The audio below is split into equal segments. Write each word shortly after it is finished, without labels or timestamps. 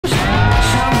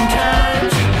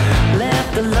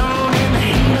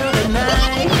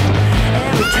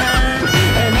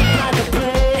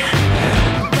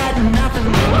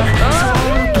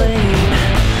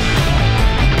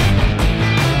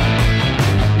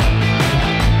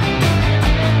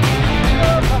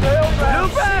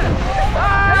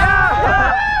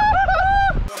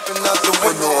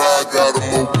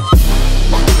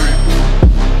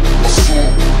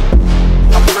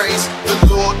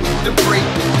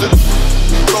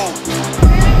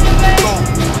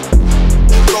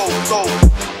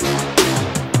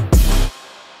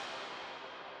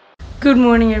Good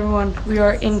morning everyone, we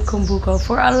are in Kumbuco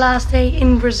for our last day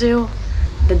in Brazil.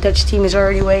 The Dutch team is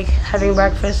already awake, having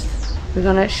breakfast. We're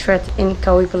gonna shred in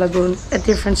Kauipa Lagoon, a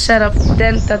different setup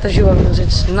than Tatajuba because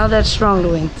it's not that strong, the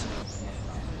wind.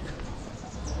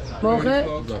 Morgen.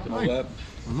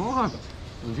 Morgen.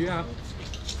 Yeah.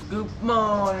 Good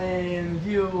morning,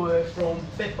 viewers from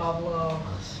Pippa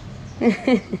Vlogs.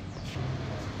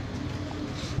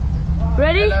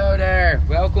 Ready? Hello there.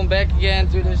 Welcome back again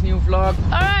to this new vlog.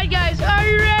 Alright guys, are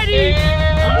you ready?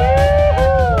 Yeah.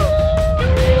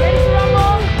 Ready to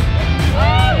rumble?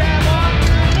 Oh yeah, man.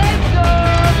 Let's go!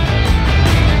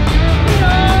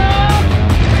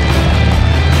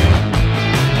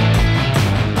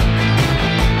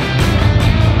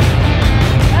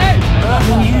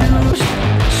 Used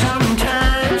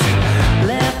sometimes,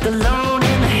 left alone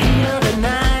in the heat of the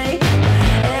night.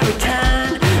 Every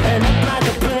time, and up like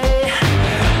a prey.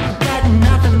 Got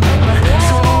nothing but my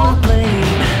soul to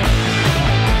blame.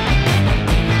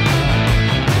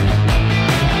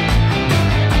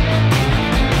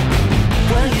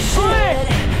 Well, you said,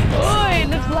 Oi,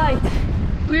 looks light.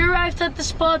 We arrived at the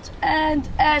spot, and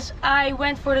as I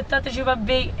went for the Tatajuba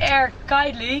Big Air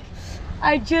Kite League,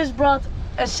 I just brought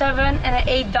a 7 and an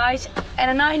 8 dice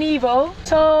and a 9 Evo.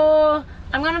 So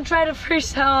I'm gonna try to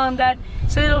freestyle on that.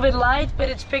 It's a little bit light, but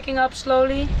it's picking up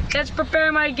slowly. Let's prepare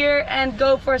my gear and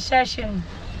go for a session.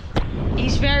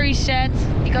 He's very sad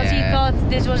because he thought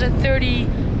this was a 30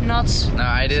 knots. No,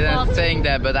 I didn't spot. think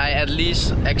that, but I at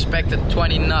least expected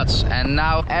 20 knots, and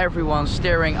now everyone's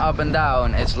steering up and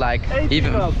down. It's like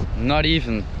not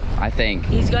even, I think.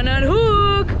 He's gonna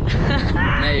unhook.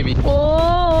 Maybe.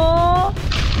 Oh!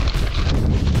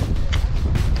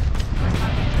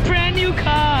 Brand new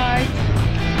kite.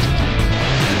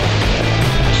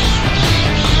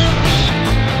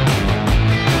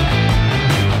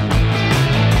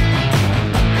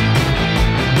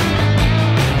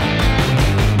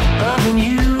 I've been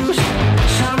used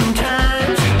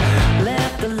sometimes,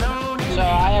 left alone. So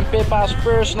I am Pippa's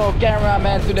personal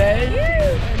cameraman today.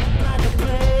 Like a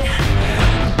prey.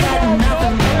 Got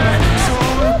nothing but my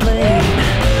soul to blame.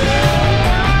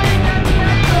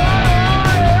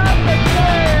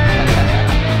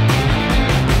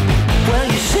 Well,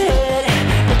 you said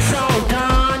it's all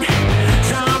done.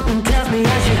 Something tells me I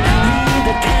should leave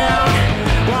the town.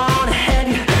 Wanna have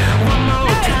you one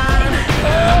more time.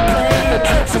 Play the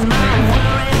tricks of my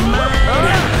worried mind.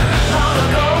 Long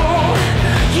ago,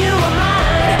 you were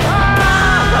mine.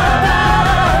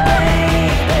 Baby,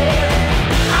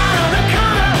 out of the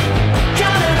corner,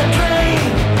 down in the drain.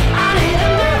 I need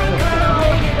a miracle to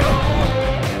make it go away.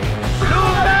 I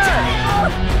wanna tell you,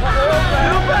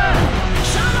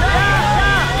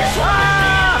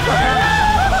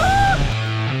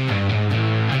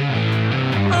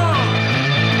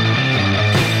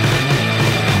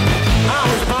 I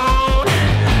was born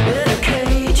in a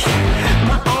cage.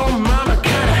 My own mama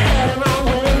kinda had her own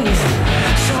ways.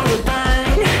 So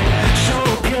divine, so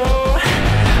pure.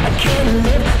 I can't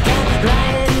live that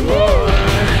life anymore.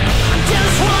 I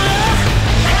just wanna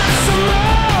have some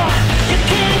more. You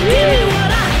can't give me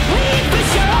what I need for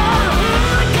sure.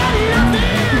 I got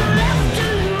nothing left to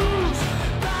lose.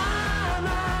 Bye,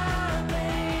 my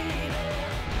baby.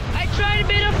 I tried a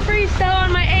bit of freestyle on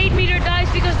my 8-meter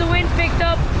dice because the wind picked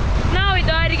up. Now it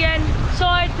died again, so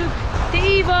I took the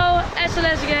Evo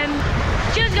SLS again.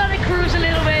 Just gonna cruise a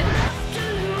little bit.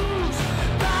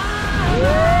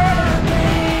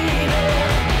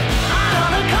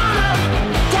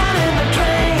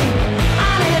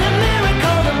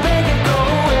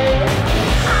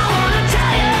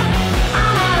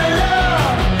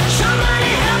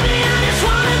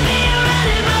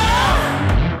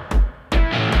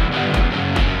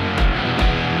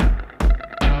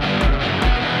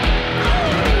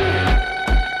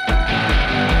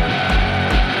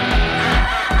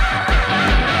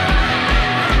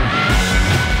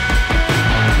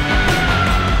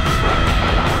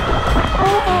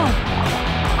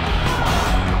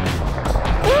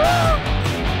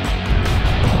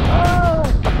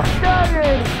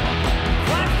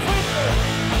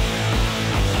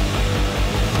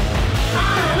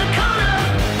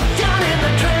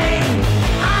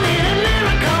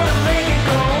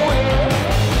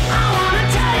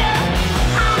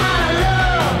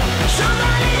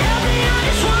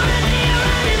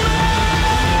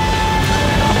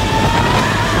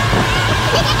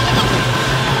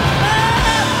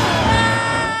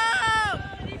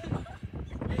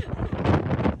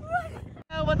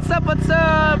 What's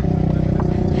up?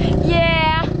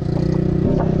 Yeah!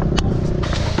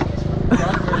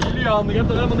 Julian, ik heb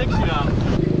er helemaal niks gedaan.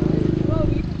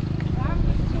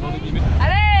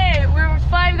 Allee, we're with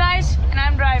 5 guys and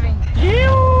I'm driving.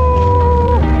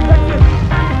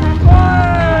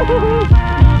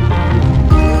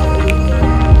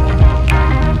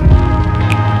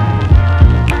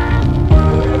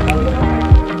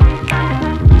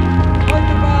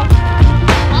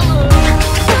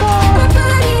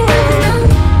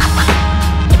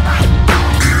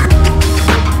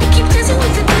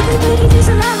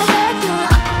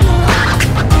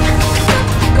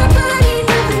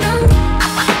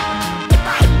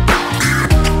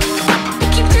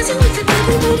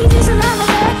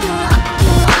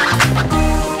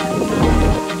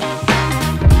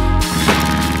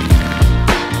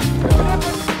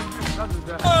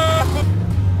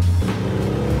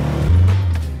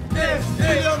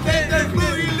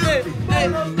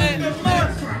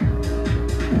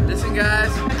 Listen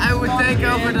guys, I would take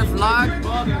over the vlog,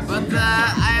 but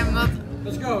I am not...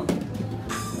 Let's go!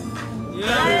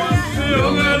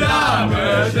 Jonge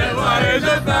dames, en waar is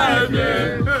het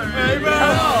buikje?